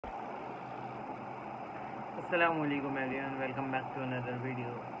Assalamualaikum everyone, welcome back to another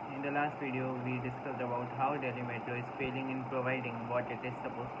video. In the last video we discussed about how Delhi Metro is failing in providing what it is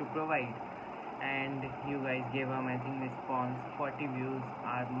supposed to provide, and you guys gave amazing response. 40 views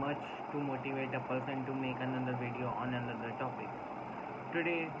are much to motivate a person to make another video on another topic.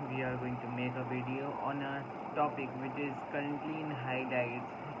 Today we are going to make a video on a topic which is currently in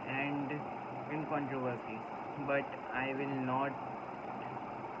highlights and in controversies, but I will not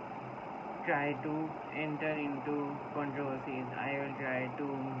try to enter into controversies. I will try to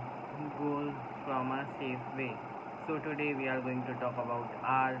go from a safe way. So today we are going to talk about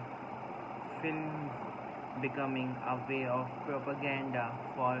are films becoming a way of propaganda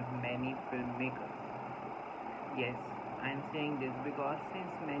for many filmmakers. Yes, I am saying this because since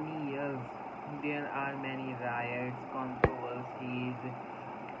many years there are many riots, controversies,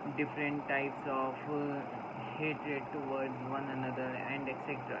 different types of hatred towards one another, and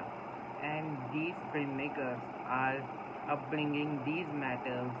etc. And these filmmakers are upbringing these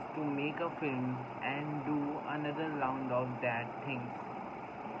matters to make a film and do another round of that things.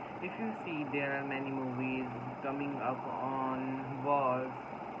 If you see, there are many movies coming up on wars,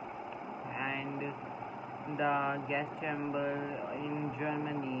 and the gas chamber in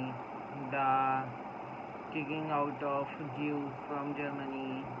Germany, the kicking out of Jews from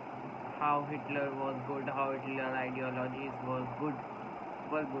Germany, how Hitler was good, how Hitler ideologies were good,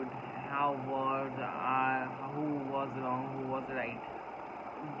 how wars are, who was wrong, who was right.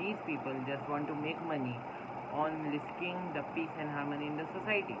 These people just want to make money on risking the peace and harmony in the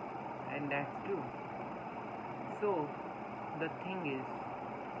society, and that's true. So the thing is,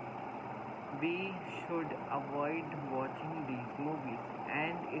 we should avoid watching these movies,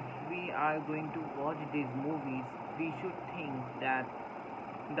 and if we are going to watch these movies, we should think that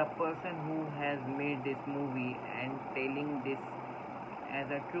the person who has made this movie and telling this as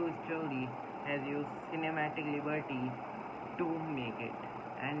a true story has used cinematic liberty to make it,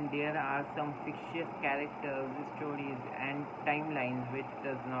 and there are some fictitious characters, stories and timelines which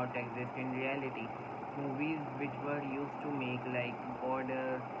does not exist in reality. Movies which were used to make, like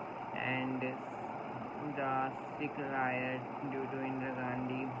Border and the Sikh riot due to Indira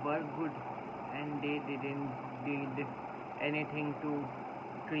Gandhi, were good, and they didn't did anything to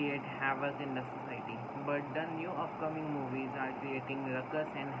create havoc in the society. But the new upcoming movies are creating ruckus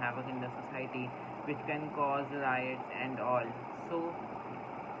and havoc in the society, which can cause riots and all. So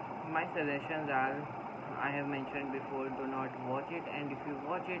my suggestions are, I have mentioned before, do not watch it, and if you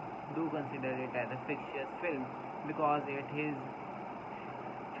watch it, do consider it as a fictitious film, because it is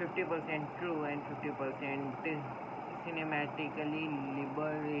 50% true and 50% cinematically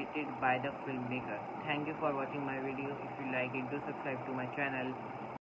liberated by the filmmaker. Thank you for watching my video. If you like it, do subscribe to my channel.